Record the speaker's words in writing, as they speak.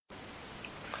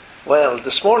Well,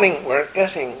 this morning we're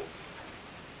getting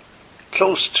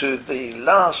close to the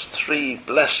last three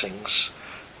blessings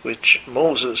which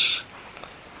Moses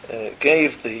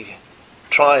gave the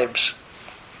tribes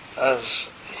as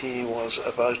he was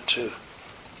about to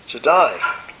die.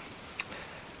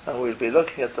 And we'll be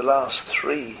looking at the last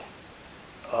three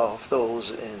of those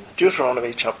in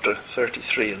Deuteronomy chapter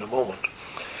 33 in a moment.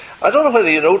 I don't know whether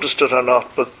you noticed it or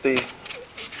not, but the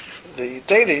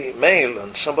Daily Mail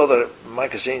and some other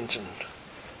magazines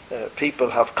and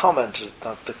people have commented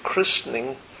that the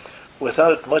christening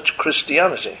without much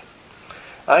Christianity.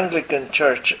 Anglican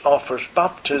Church offers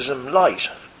baptism light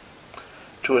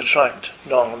to attract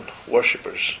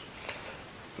non-worshippers.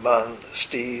 Man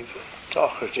Steve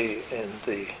Doherty in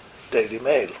the Daily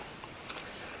Mail.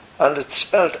 And it's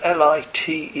spelled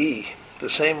L-I-T-E, the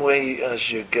same way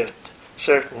as you get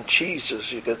certain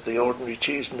cheeses. You get the ordinary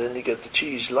cheese and then you get the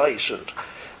cheese light, and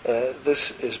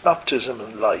this is baptism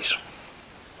in light.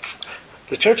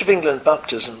 The Church of England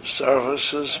baptism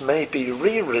services may be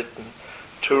rewritten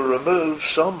to remove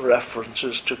some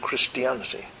references to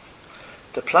Christianity.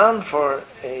 The plan for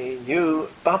a new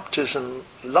baptism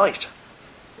light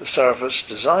service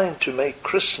designed to make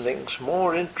christenings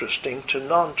more interesting to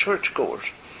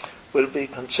non-churchgoers will be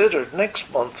considered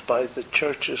next month by the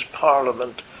Church's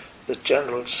Parliament, the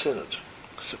General Synod.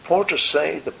 Supporters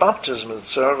say the baptism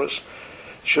service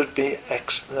should be,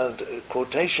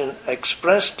 quotation,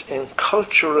 expressed in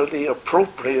culturally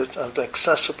appropriate and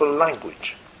accessible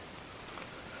language.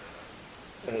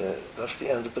 That's the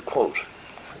end of the quote.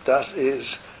 That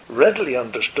is readily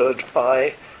understood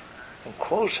by, in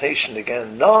quotation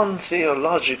again,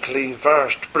 non-theologically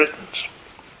versed Britons.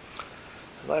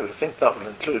 And I would think that will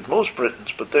include most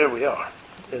Britons, but there we are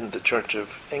in the Church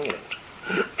of England.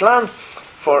 Plan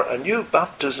for a new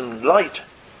baptism light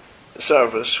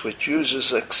service which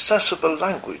uses accessible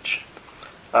language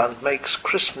and makes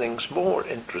christenings more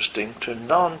interesting to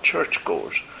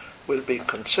non-churchgoers will be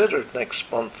considered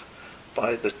next month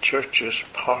by the Church's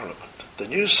Parliament. The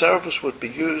new service would be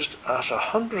used at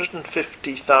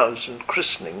 150,000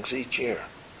 christenings each year.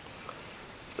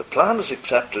 If the plan is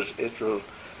accepted, it will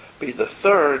be the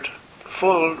third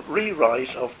full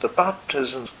rewrite of the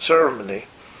baptism ceremony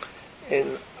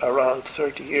in around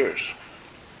 30 years.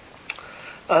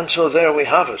 And so there we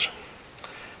have it.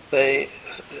 They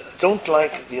don't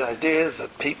like the idea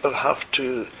that people have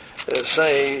to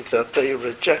say that they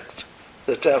reject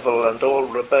the devil and all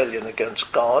rebellion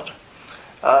against God,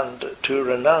 and to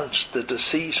renounce the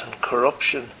deceit and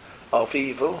corruption of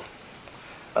evil,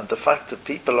 and the fact that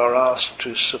people are asked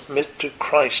to submit to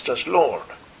Christ as Lord.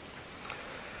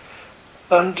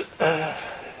 And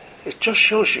it just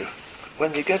shows you,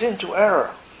 when you get into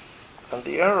error, and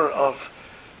the error of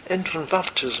infant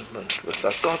baptism, and with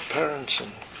their godparents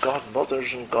and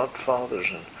godmothers and godfathers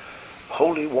and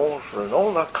holy water and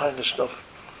all that kind of stuff,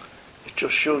 it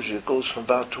just shows you it goes from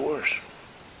bad to worse.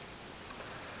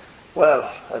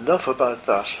 Well, enough about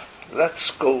that. Let's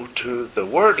go to the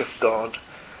Word of God,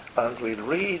 and we'll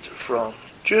read from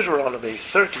Deuteronomy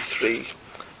 33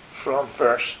 from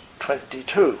verse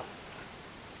 22.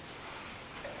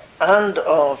 And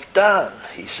of Dan,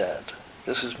 he said,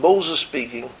 this is Moses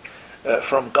speaking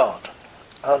from God.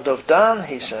 And of Dan,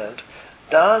 he said,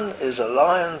 Dan is a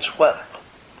lion's whelp.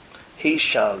 He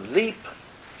shall leap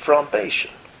from Bashan.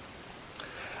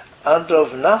 And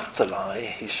of Naphtali,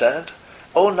 he said,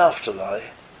 O Naphtali,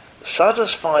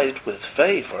 satisfied with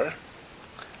favour,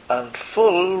 and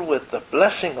full with the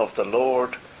blessing of the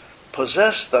Lord,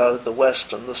 possess thou the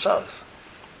west and the south.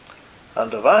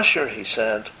 And of Asher, he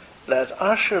said, let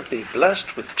Asher be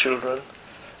blessed with children,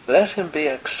 let him be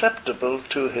acceptable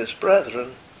to his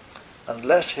brethren, and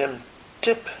let him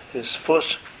dip his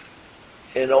foot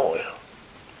in oil.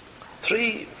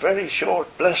 Three very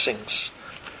short blessings,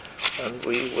 and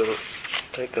we will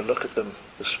take a look at them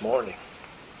this morning.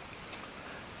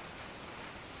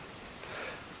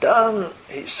 Dan,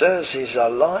 he says, he's a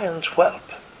lion's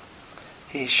whelp.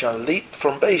 He shall leap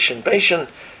from Bashan. Bashan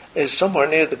is somewhere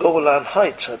near the Golan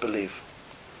Heights, I believe.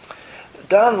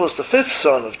 Dan was the fifth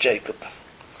son of Jacob,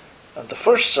 and the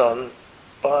first son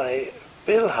by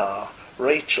Bilhah,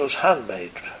 Rachel's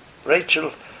handmaid.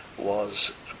 Rachel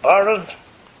was barren,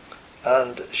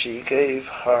 and she gave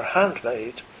her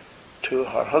handmaid to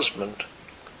her husband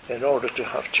in order to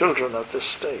have children at this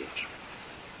stage.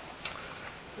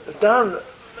 Dan,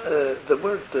 the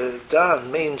word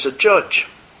Dan means a judge,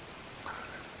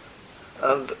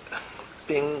 and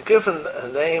being given a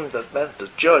name that meant a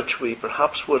judge, we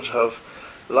perhaps would have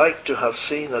liked to have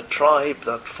seen a tribe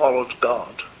that followed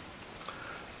God,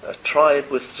 a tribe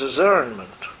with discernment.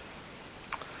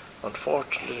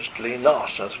 Unfortunately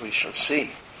not, as we shall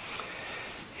see.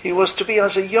 He was to be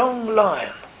as a young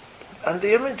lion. And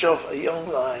the image of a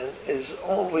young lion is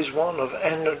always one of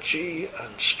energy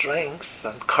and strength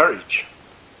and courage.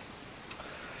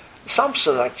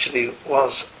 Samson actually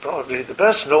was probably the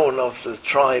best known of the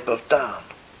tribe of Dan.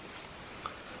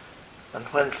 And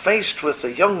when faced with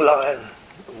a young lion,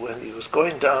 when he was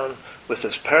going down with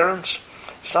his parents,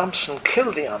 Samson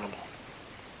killed the animal.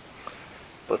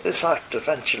 But this act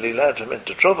eventually led him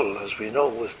into trouble, as we know,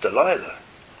 with Delilah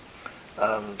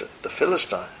and the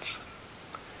Philistines.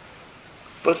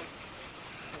 But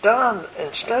Dan,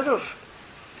 instead of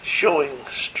showing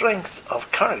strength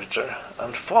of character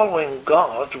and following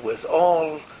God with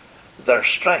all their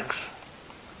strength,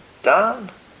 Dan,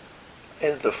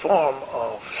 in the form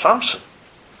of Samson,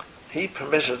 he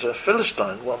permitted a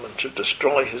Philistine woman to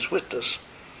destroy his witness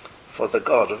for the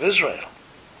God of Israel.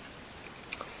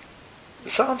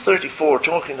 Psalm 34,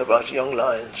 talking about young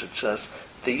lions, it says,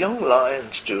 "The young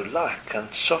lions do lack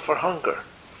and suffer hunger,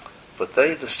 but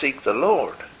they that seek the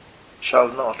Lord shall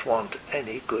not want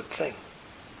any good thing."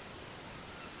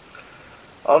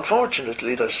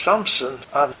 Unfortunately, there's Samson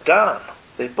and Dan.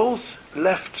 They both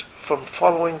left from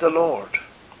following the Lord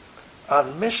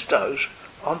and missed out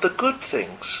on the good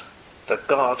things that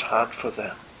God had for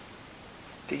them.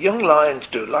 The young lions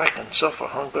do lack and suffer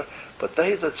hunger, but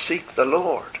they that seek the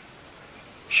Lord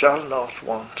shall not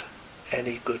want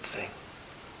any good thing.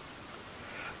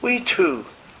 We too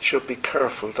should be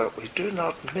careful that we do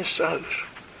not miss out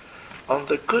on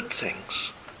the good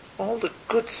things, all the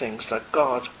good things that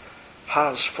God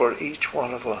has for each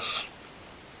one of us.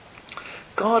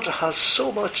 God has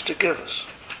so much to give us,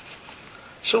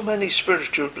 so many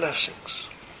spiritual blessings.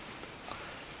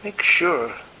 Make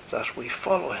sure that we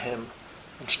follow him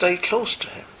and stay close to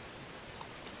him.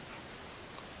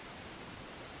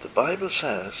 The Bible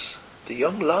says, "The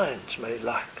young lions may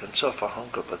lack and suffer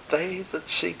hunger, but they that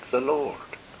seek the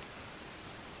Lord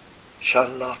shall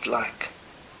not lack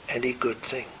any good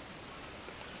thing."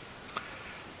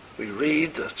 We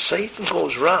read that Satan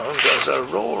goes round as a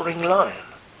roaring lion,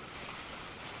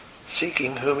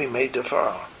 seeking whom he may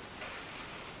devour.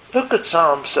 Look at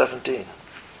Psalm 17.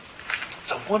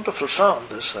 It's a wonderful psalm,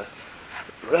 this. I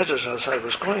read it as I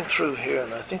was going through here,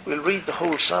 and I think we'll read the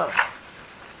whole psalm.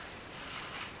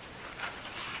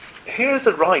 "Hear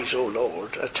the right, O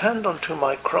Lord, attend unto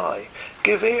my cry,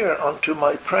 give ear unto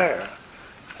my prayer,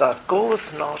 that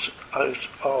goeth not out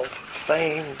of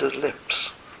feigned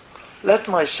lips. Let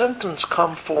my sentence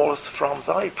come forth from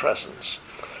thy presence.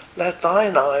 Let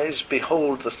thine eyes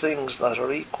behold the things that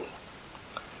are equal.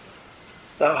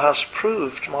 Thou hast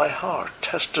proved my heart,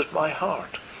 tested my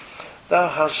heart. Thou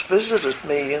hast visited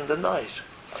me in the night.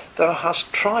 Thou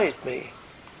hast tried me,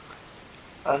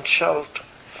 and shalt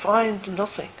find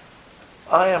nothing.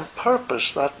 I am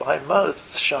purpose that my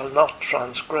mouth shall not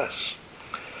transgress.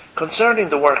 Concerning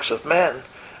the works of men,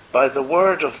 by the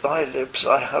word of thy lips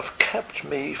I have kept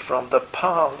me from the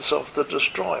paths of the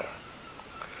destroyer.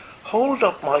 Hold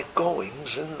up my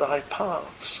goings in thy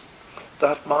paths,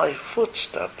 that my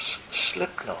footsteps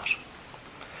slip not.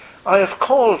 I have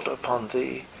called upon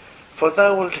thee, for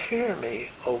thou wilt hear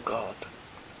me, O God.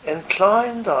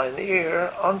 Incline thine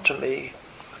ear unto me,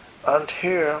 and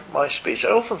hear my speech.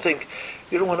 I often think,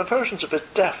 when a person's a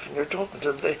bit deaf and you're talking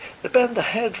to them, they bend the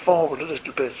head forward a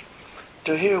little bit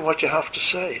to hear what you have to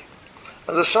say.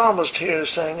 And the psalmist here is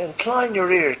saying, incline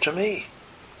your ear to me.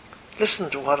 Listen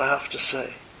to what I have to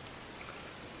say.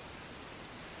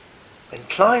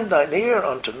 Incline thine ear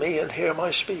unto me and hear my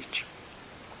speech.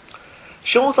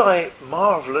 Show thy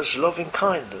marvellous loving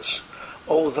kindness,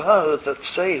 O thou that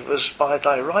savest by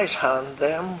thy right hand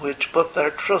them which put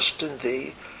their trust in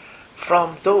thee,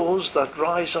 from those that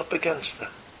rise up against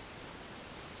them.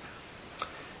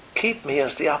 Keep me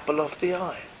as the apple of the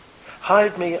eye.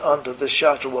 Hide me under the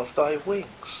shadow of thy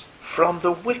wings. From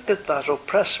the wicked that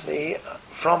oppress me,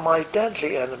 from my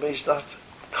deadly enemies that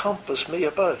compass me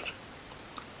about.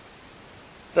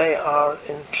 They are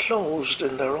enclosed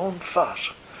in their own fat.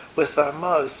 With their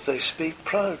mouth they speak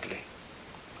proudly.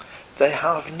 They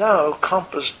have now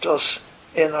compassed us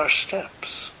in our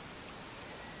steps.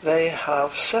 They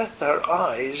have set their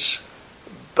eyes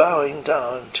bowing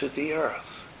down to the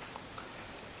earth.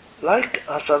 Like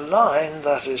as a lion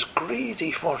that is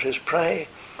greedy for his prey,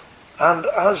 and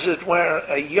as it were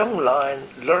a young lion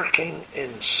lurking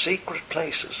in secret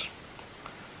places.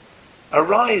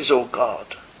 Arise, O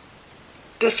God,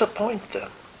 disappoint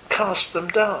them, cast them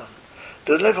down,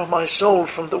 deliver my soul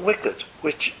from the wicked,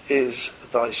 which is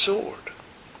thy sword.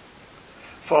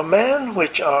 For men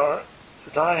which are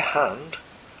thy hand,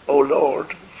 O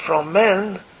Lord, from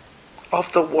men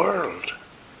of the world.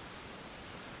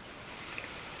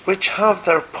 which have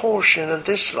their portion in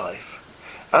this life,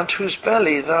 and whose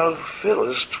belly thou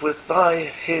fillest with thy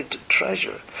hid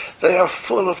treasure. They are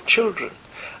full of children,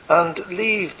 and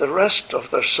leave the rest of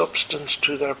their substance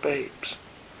to their babes.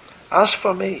 As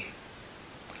for me,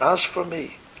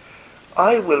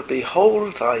 I will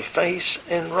behold thy face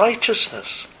in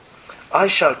righteousness. I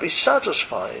shall be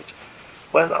satisfied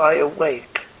when I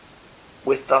awake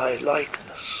with thy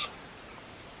likeness.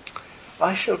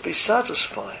 I shall be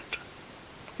satisfied.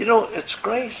 You know, it's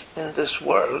great in this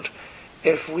world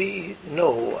if we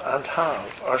know and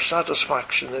have our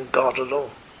satisfaction in God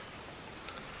alone.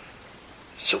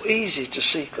 It's so easy to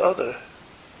seek other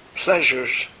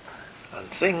pleasures and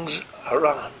things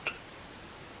around.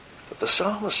 But the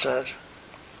psalmist said,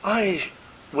 I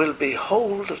will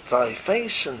behold thy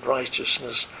face in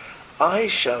righteousness. I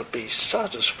shall be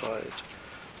satisfied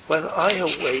when I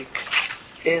awake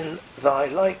in thy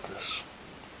likeness.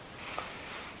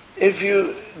 If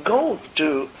you go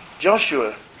to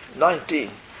Joshua 19,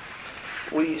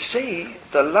 we see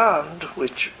the land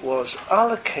which was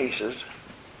allocated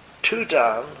to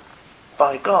Dan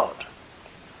by God.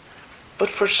 But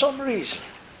for some reason,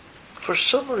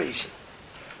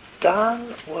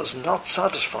 Dan was not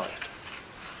satisfied.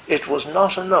 It was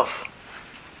not enough.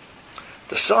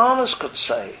 The psalmist could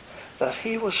say that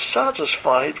he was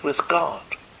satisfied with God.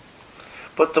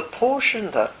 But the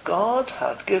portion that God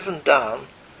had given Dan,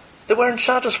 they weren't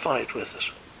satisfied with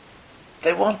it.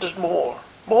 They wanted more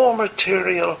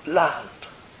material land.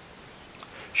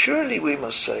 Surely we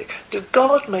must say, did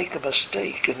God make a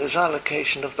mistake in his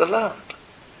allocation of the land?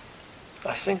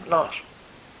 I think not.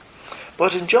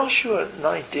 But in Joshua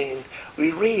 19,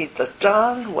 we read that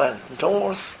Dan went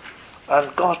north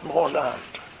and got more land.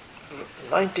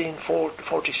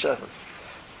 1947.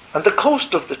 And the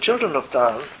coast of the children of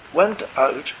Dan went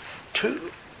out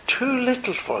too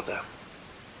little for them.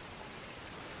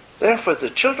 Therefore the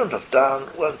children of Dan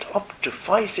went up to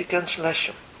fight against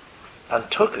Leshem,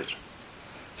 and took it,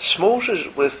 smote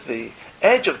it with the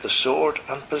edge of the sword,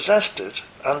 and possessed it,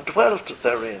 and dwelt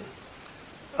therein,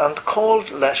 and called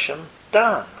Leshem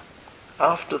Dan,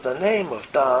 after the name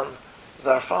of Dan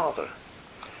their father.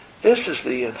 This is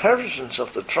the inheritance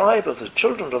of the tribe of the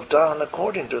children of Dan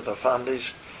according to their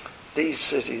families, these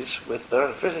cities with their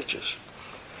villages.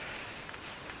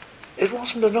 It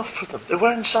wasn't enough for them. They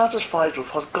weren't satisfied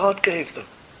with what God gave them.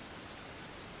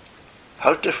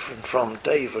 How different from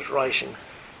David writing,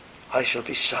 I shall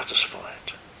be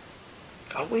satisfied.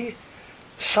 Are we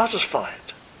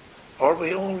satisfied? Or are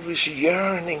we always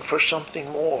yearning for something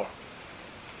more?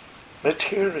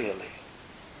 Materially.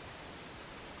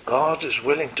 God is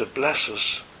willing to bless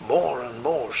us more and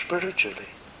more spiritually.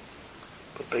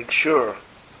 But make sure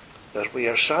that we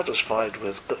are satisfied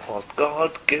with what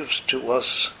God gives to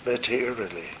us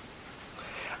materially.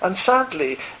 And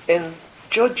sadly, in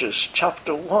Judges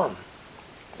chapter 1,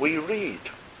 we read,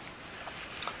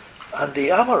 and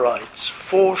the Amorites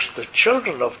forced the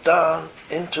children of Dan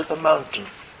into the mountain,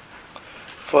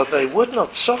 for they would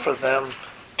not suffer them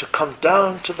to come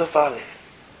down to the valley.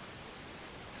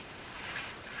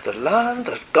 The land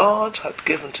that God had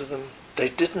given to them, they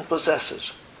didn't possess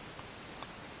it.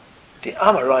 The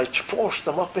Amorites forced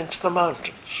them up into the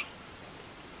mountains.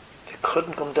 They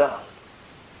couldn't come down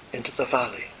into the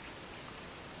valley.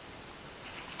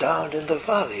 Down in the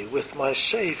valley with my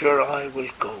Saviour I will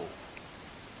go.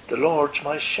 The Lord's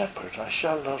my shepherd, I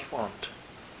shall not want.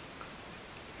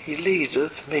 He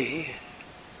leadeth me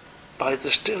by the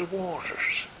still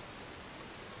waters.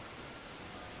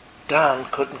 Dan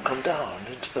couldn't come down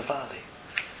into the valley.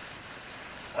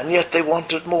 And yet they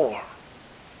wanted more.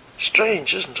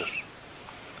 Strange, isn't it?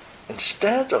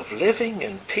 Instead of living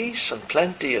in peace and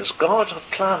plenty as God had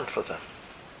planned for them,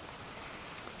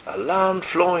 a land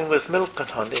flowing with milk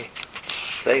and honey,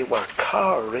 they were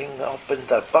cowering up in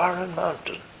the barren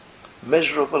mountain,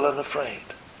 miserable and afraid,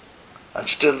 and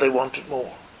still they wanted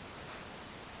more.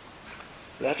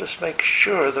 Let us make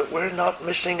sure that we're not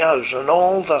missing out on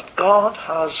all that God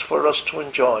has for us to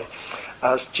enjoy.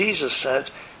 As Jesus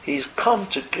said, he's come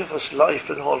to give us life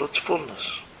in all its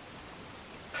fullness.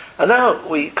 And now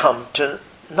we come to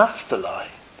Naphtali.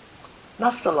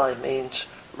 Naphtali means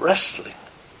wrestling.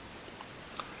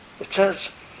 It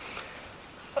says,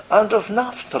 and of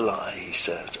Naphtali, he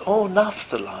said, O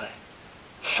Naphtali,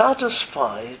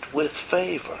 satisfied with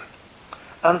favour,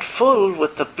 and full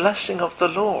with the blessing of the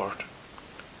Lord,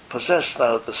 possess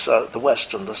thou the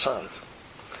west and the south.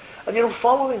 And you know,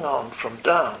 following on from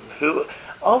Dan, who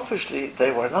obviously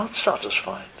they were not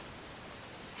satisfied.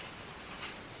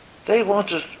 They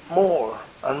wanted more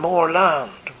and more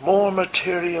land, more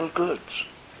material goods,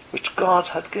 which God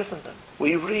had given them.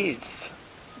 We read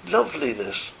lovely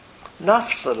this.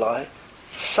 Naphtali,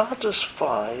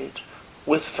 satisfied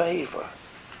with favour,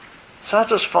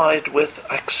 satisfied with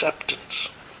acceptance.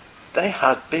 They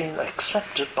had been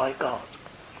accepted by God.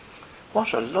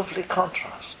 What a lovely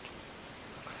contrast.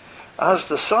 As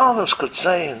the psalmist could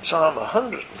say in Psalm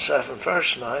 107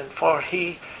 verse 9, for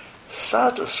he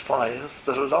satisfieth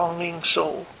the longing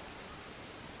soul,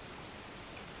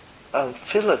 and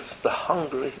filleth the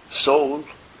hungry soul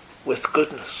with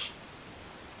goodness.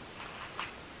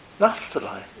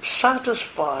 Naphtali,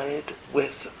 satisfied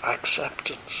with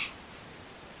acceptance.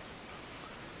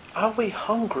 Are we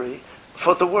hungry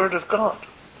for the Word of God?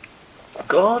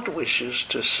 God wishes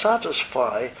to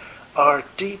satisfy our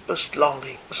deepest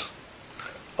longings.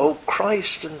 O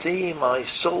Christ, in thee my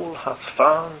soul hath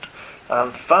found,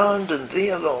 and found in thee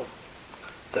alone,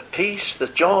 the peace, the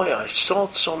joy I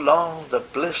sought so long, the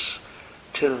bliss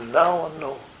till now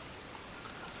unknown.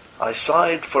 I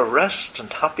sighed for rest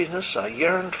and happiness, I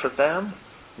yearned for them,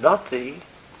 not thee.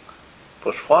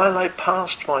 But while I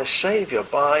passed my Saviour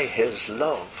by, his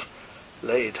love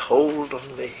laid hold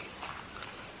on me.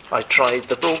 I tried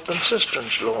the broken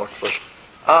cisterns, Lord, but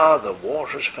the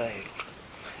waters failed.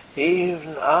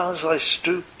 Even as I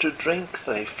stooped to drink,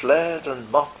 they fled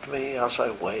and mocked me as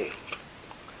I wailed.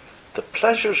 The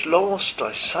pleasures lost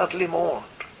I sadly mourned,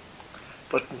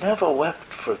 but never wept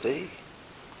for thee,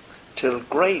 till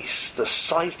grace the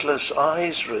sightless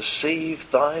eyes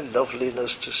received thy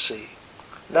loveliness to see.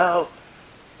 Now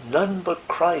none but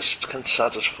Christ can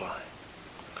satisfy,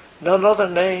 none other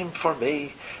name for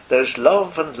me. There's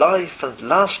love and life and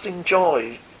lasting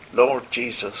joy, Lord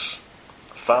Jesus,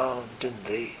 found in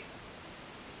thee.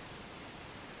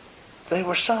 They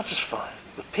were satisfied.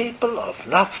 The people of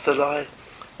Naphtali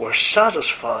were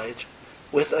satisfied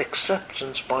with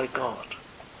acceptance by God.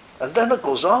 And then it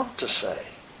goes on to say,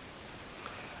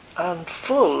 and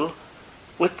full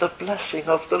with the blessing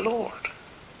of the Lord.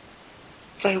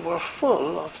 They were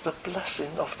full of the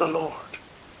blessing of the Lord.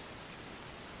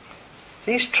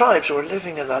 These tribes were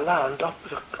living in a land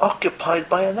occupied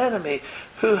by an enemy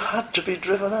who had to be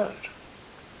driven out.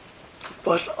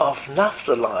 But of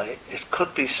Naphtali, it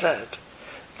could be said,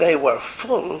 they were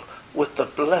full with the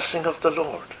blessing of the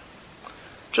Lord.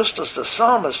 Just as the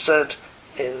psalmist said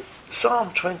in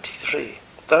Psalm 23,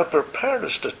 thou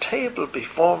preparest a table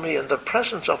before me in the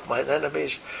presence of mine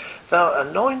enemies. Thou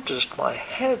anointest my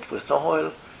head with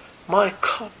oil. My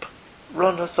cup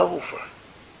runneth over.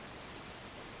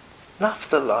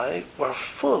 Naphtali were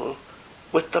full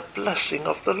with the blessing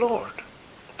of the Lord.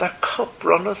 Their cup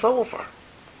runneth over.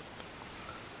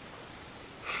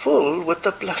 Full with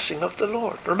the blessing of the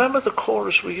Lord. Remember the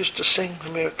chorus we used to sing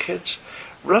when we were kids?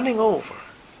 Running over.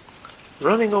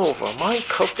 Running over. My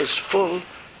cup is full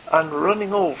and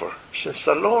running over. Since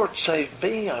the Lord saved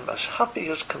me, I'm as happy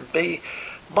as can be.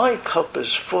 My cup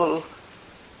is full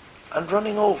and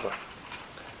running over.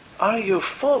 Are you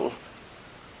full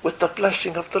with the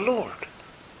blessing of the Lord?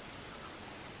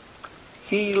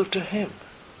 Yield to him.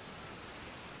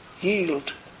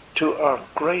 Yield to our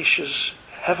gracious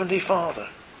Heavenly Father.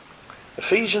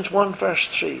 Ephesians 1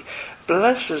 verse 3,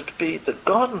 blessed be the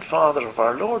God and Father of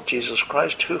our Lord Jesus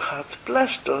Christ, who hath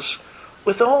blessed us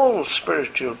with all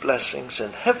spiritual blessings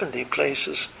in heavenly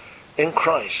places in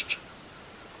Christ.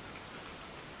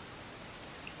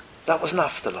 That was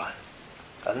Naphtali.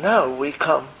 And now we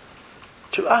come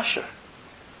to Asher.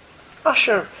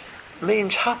 Asher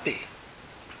means happy.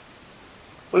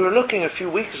 We were looking a few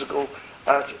weeks ago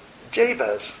at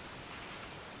Jabez,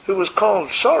 who was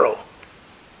called Sorrow.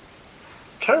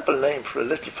 Terrible name for a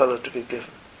little fellow to be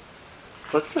given.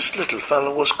 But this little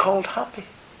fellow was called Happy.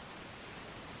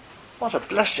 What a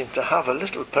blessing to have a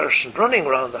little person running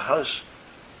around the house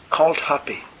called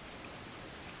Happy.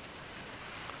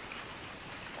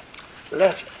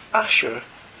 Let Asher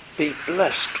be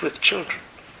blessed with children.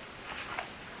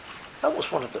 That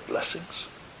was one of the blessings.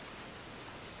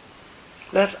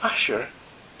 Let Asher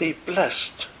be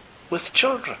blessed with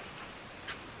children.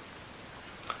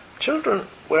 Children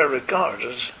were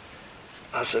regarded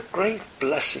as a great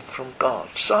blessing from God.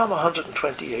 Psalm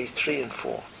 128, 3 and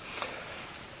 4.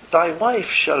 Thy wife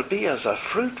shall be as a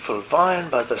fruitful vine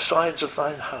by the sides of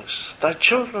thine house, thy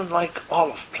children like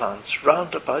olive plants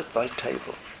round about thy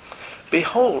table.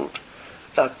 Behold,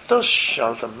 that thus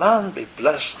shall the man be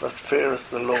blessed that feareth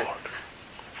the Lord.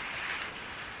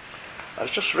 I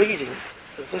was just reading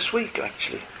this week,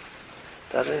 actually,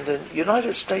 that in the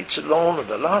United States alone in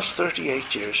the last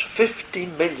 38 years, 50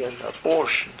 million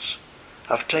abortions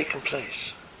have taken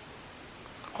place.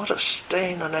 What a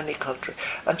stain on any country.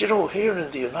 And you know, here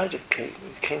in the United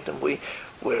Kingdom,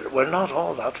 we're not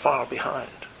all that far behind.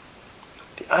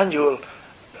 The annual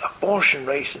abortion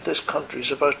rate in this country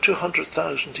is about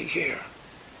 200,000 a year.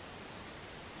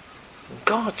 And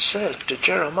God said to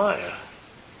Jeremiah,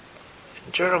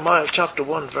 in Jeremiah chapter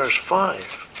 1 verse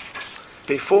 5,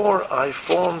 "Before I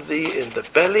formed thee in the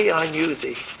belly I knew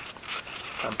thee,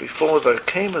 and before thou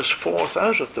camest forth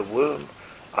out of the womb,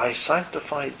 I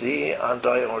sanctified thee, and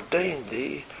I ordained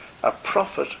thee a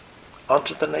prophet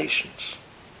unto the nations."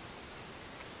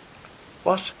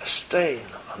 What a stain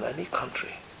on any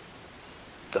country,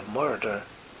 the murder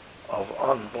of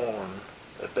unborn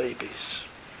babies.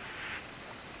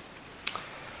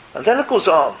 And then it goes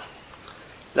on,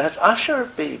 "Let Asher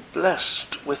be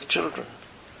blessed with children.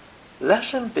 Let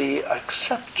him be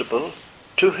acceptable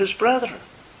to his brethren."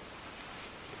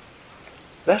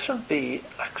 Let him be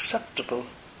acceptable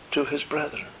to his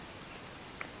brethren.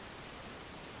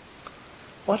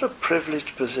 What a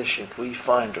privileged position we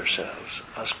find ourselves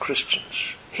as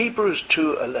Christians. Hebrews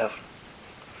 2:11.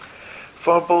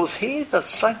 "For both he that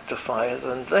sanctifieth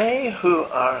and they who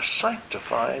are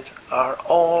sanctified are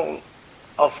all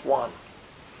of one.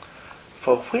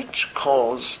 For which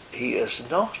cause he is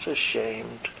not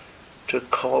ashamed to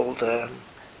call them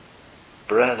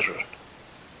brethren."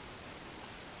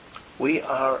 We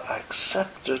are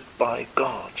accepted by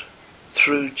God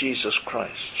through Jesus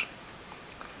Christ.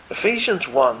 Ephesians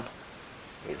 1,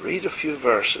 we read a few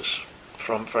verses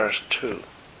from verse 2.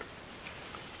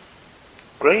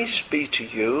 "Grace be to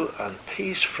you and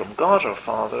peace from God our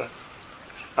Father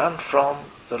and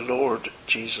from the Lord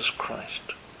Jesus Christ.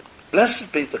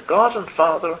 Blessed be the God and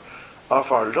Father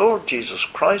of our Lord Jesus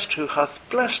Christ, who hath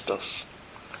blessed us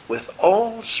with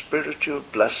all spiritual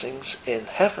blessings in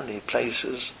heavenly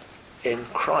places in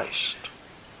Christ,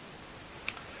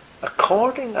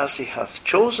 according as he hath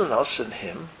chosen us in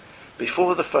him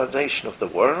before the foundation of the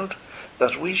world,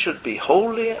 that we should be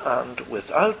holy and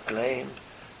without blame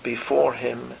before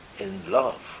him in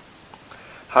love,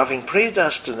 having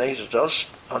predestinated us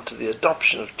unto the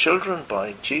adoption of children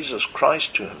by Jesus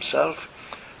Christ to himself,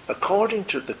 according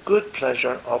to the good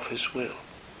pleasure of his will,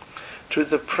 to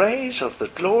the praise of the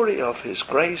glory of his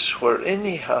grace, wherein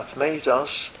he hath made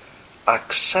us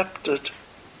accepted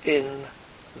in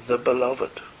the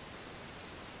beloved,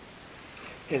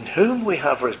 in whom we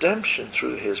have redemption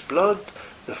through his blood,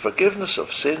 the forgiveness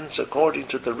of sins, according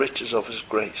to the riches of his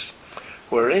grace,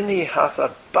 wherein he hath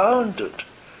abounded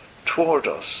toward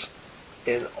us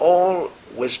in all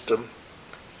wisdom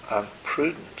and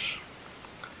prudence."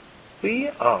 We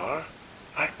are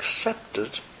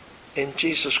accepted in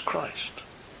Jesus Christ.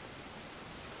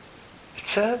 It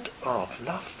said of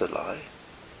Naphtali,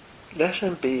 "Let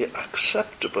him be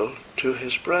acceptable to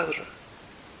his brethren."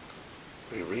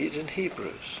 We read in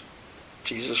Hebrews,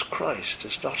 Jesus Christ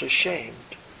is not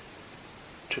ashamed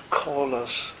to call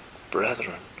us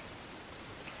brethren.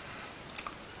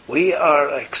 We are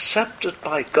accepted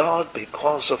by God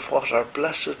because of what our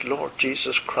blessed Lord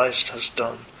Jesus Christ has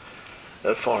done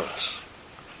for us.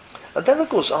 And then it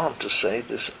goes on to say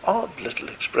this odd little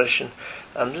expression,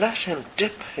 "and let him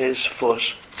dip his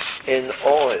foot in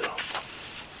oil."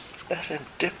 Let him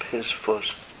dip his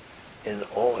foot in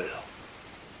oil.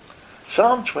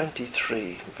 Psalm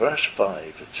 23, verse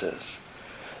 5, it says,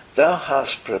 "Thou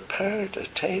hast prepared a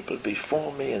table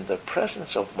before me in the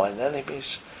presence of mine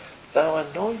enemies. Thou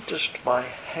anointest my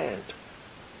head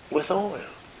with oil."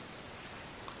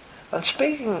 And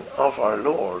speaking of our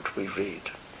Lord, we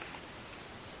read,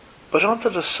 "But unto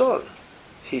the Son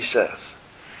he saith,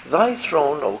 Thy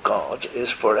throne, O God,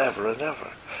 is for ever and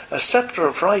ever. A scepter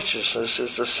of righteousness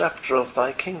is the scepter of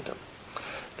thy kingdom.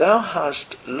 Thou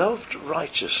hast loved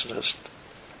righteousness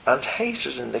and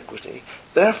hated iniquity.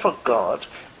 Therefore God,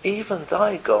 even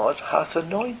thy God, hath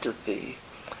anointed thee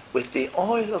with the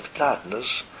oil of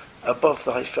gladness above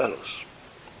thy fellows."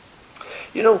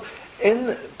 You know,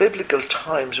 in biblical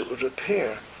times it would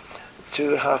appear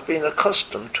to have been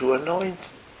accustomed to anoint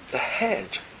the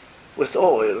head with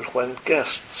oil when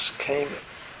guests came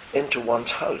into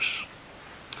one's house.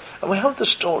 And we have the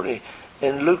story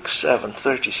in Luke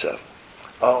 7:37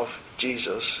 of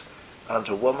Jesus and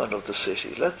a woman of the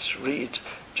city. Let's read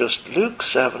just Luke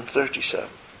 7:37.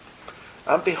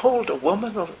 "And behold, a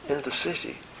woman in the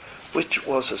city, which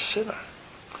was a sinner,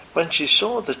 when she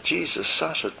saw that Jesus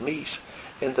sat at meat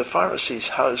in the Pharisee's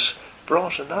house,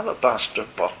 brought an alabaster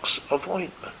box of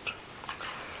ointment,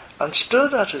 and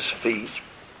stood at his feet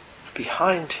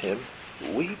behind him,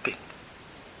 weeping,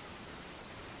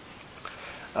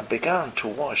 and began to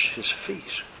wash his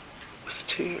feet with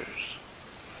tears,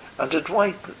 and did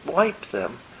wipe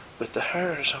them with the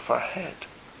hairs of her head,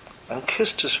 and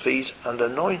kissed his feet, and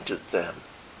anointed them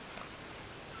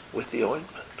with the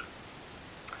ointment."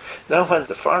 Now when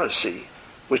the Pharisee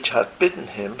which had bidden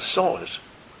him, saw it,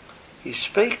 he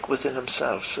spake within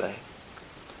himself, saying,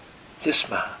 This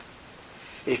man,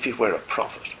 if he were a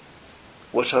prophet,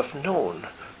 would have known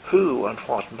who and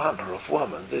what manner of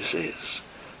woman this is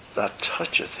that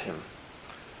toucheth him,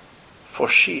 for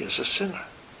she is a sinner.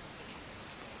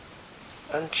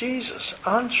 And Jesus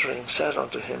answering said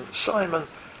unto him, Simon,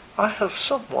 I have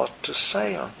somewhat to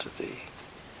say unto thee.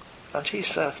 And he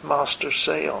saith, Master,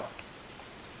 say on.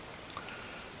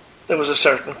 There was a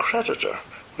certain creditor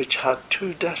which had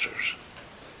 2 debtors.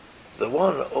 The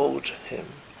one owed him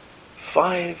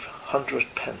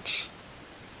 500 pence,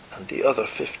 and the other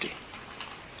 50.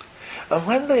 And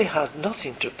when they had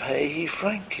nothing to pay, he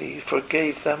frankly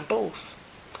forgave them both.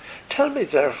 Tell me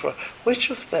therefore, which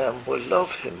of them will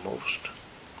love him most?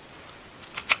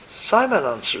 Simon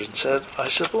answered and said, I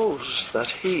suppose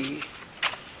that he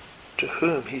to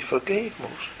whom he forgave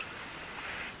most.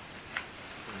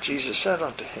 And Jesus said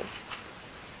unto him,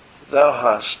 Thou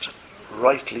hast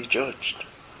rightly judged.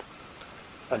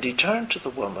 And he turned to the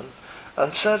woman,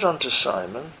 and said unto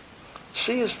Simon,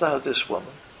 Seest thou this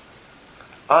woman?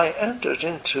 I entered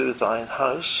into thine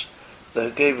house, thou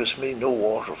gavest me no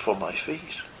water for my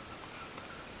feet.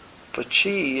 But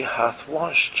she hath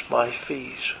washed my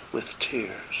feet with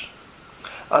tears,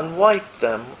 and wiped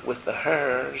them with the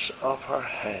hairs of her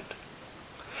head.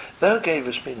 Thou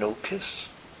gavest me no kiss.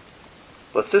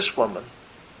 But this woman,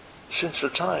 since the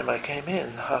time I came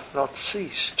in, hath not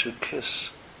ceased to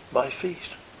kiss my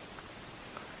feet.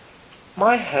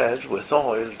 My head with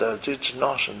oil thou didst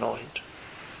not anoint,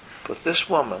 but this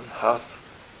woman hath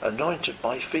anointed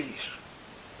my feet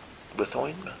with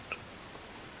ointment.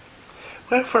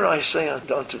 Wherefore I say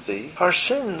unto thee, her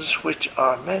sins which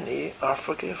are many are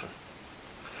forgiven.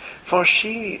 For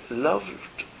she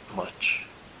loved much,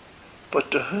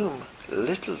 but to whom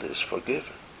little is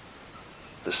forgiven,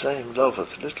 the same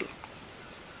loveth little.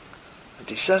 And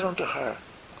he said unto her,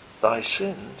 Thy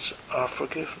sins are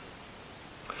forgiven.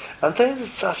 And they that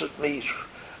sat at meat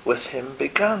with him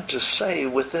began to say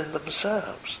within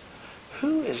themselves,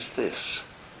 Who is this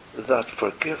that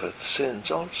forgiveth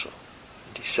sins also?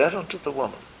 And he said unto the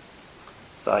woman,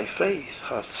 Thy faith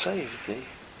hath saved thee.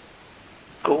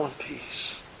 Go in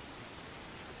peace.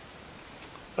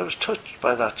 I was touched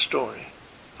by that story.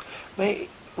 May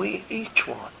we each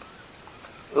one,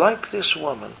 like this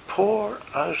woman, pour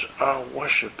out our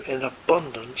worship in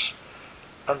abundance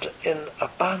and in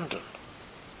abandon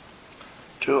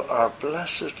to our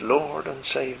blessed Lord and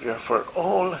Saviour for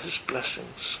all his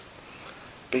blessings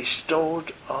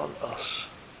bestowed on us.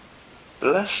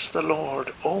 Bless the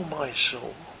Lord, O my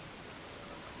soul,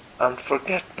 and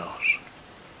forget not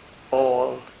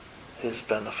all his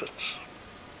benefits.